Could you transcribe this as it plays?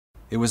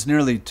It was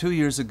nearly 2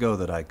 years ago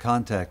that I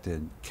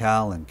contacted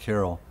Cal and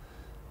Carol,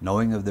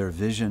 knowing of their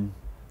vision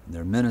and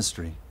their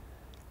ministry,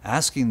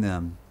 asking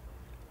them,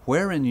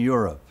 where in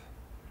Europe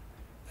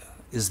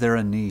is there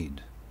a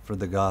need for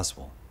the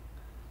gospel?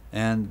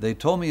 And they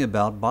told me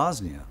about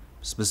Bosnia,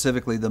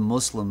 specifically the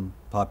Muslim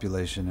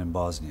population in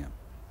Bosnia.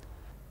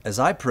 As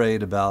I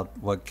prayed about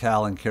what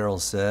Cal and Carol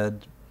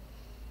said,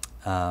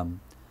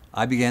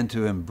 I began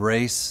to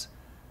embrace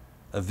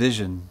a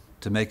vision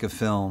to make a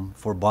film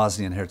for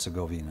Bosnia and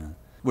Herzegovina.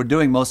 We're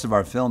doing most of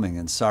our filming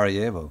in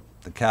Sarajevo,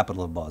 the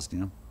capital of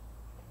Bosnia.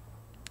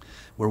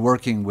 We're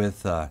working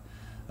with a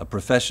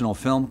professional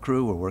film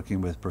crew, we're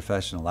working with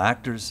professional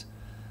actors,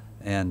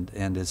 and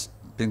it's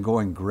been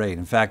going great.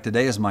 In fact,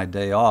 today is my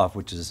day off,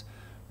 which is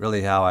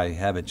really how I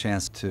have a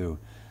chance to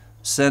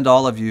send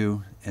all of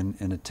you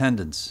in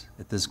attendance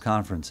at this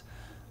conference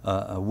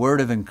a word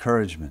of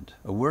encouragement,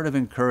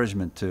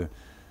 to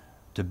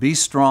be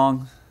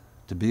strong,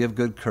 to be of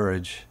good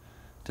courage,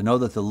 to know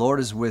that the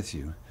Lord is with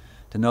you,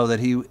 to know that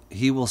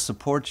He will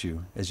support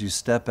you as you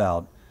step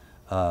out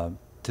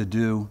to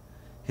do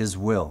His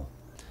will.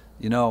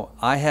 You know,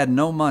 I had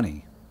no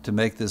money to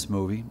make this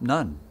movie,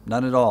 none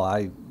at all.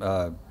 I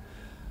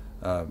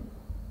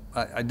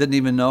didn't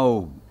even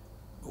know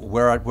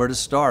where to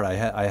start.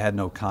 I had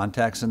no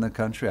contacts in the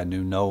country. I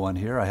knew no one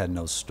here. I had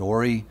no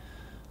story,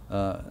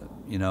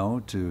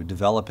 to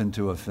develop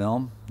into a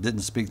film.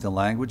 Didn't speak the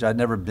language. I'd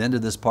never been to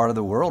this part of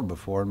the world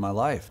before in my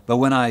life. But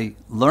when I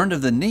learned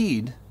of the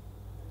need,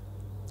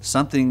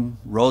 something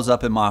rose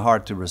up in my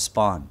heart to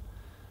respond.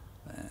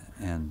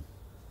 And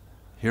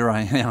here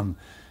I am,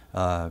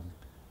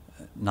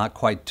 not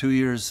quite 2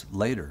 years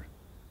later,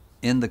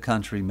 in the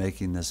country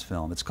making this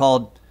film. It's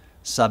called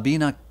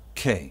Sabina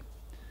K.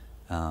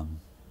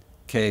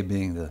 K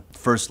being the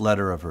first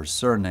letter of her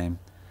surname.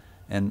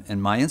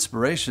 And my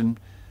inspiration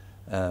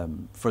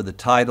for the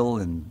title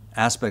and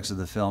aspects of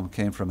the film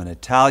came from an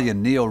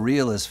Italian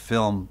neo-realist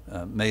film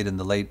made in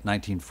the late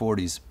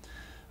 1940s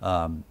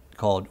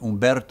called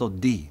Umberto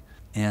D.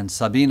 And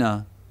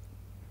Sabina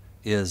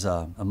is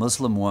a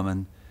Muslim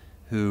woman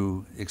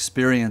who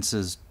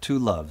experiences two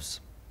loves.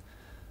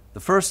 The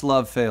first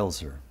love fails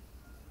her.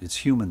 It's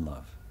human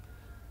love.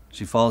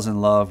 She falls in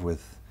love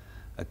with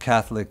a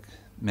Catholic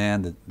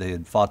man that they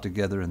had fought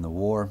together in the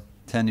war.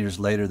 10 years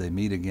later, they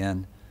meet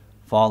again,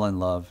 fall in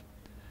love,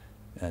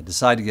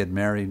 decide to get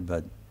married,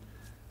 but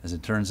as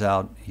it turns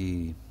out,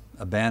 he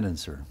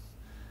abandons her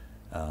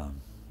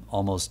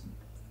almost,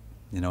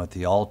 at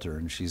the altar,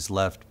 and she's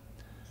left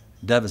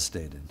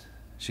devastated.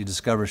 She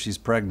discovers she's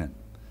pregnant.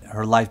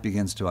 Her life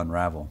begins to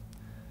unravel.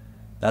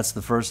 That's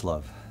the first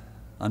love.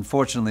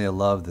 Unfortunately, a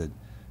love that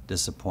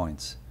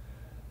disappoints.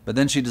 But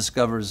then she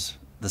discovers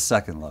the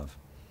second love,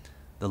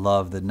 the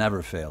love that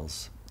never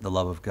fails, the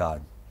love of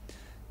God.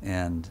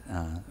 And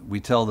we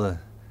tell the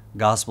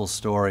gospel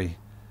story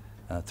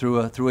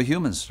through a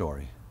human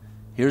story.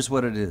 Here's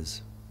what it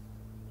is.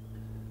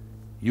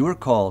 You were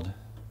called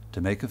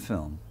to make a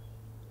film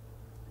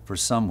for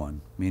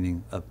someone,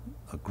 meaning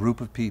a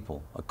group of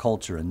people, a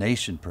culture, a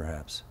nation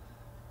perhaps.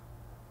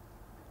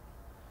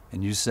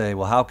 And you say,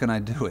 well, how can I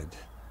do it?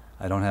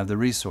 I don't have the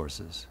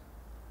resources.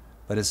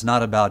 But it's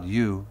not about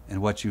you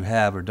and what you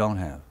have or don't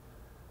have.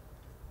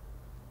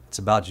 It's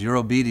about your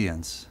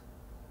obedience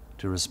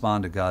to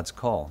respond to God's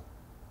call,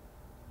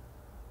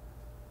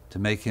 to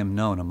make Him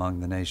known among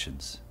the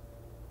nations.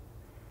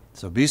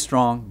 So be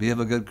strong, be of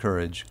a good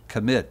courage,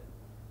 commit.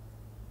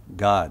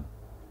 God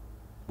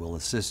will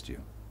assist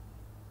you.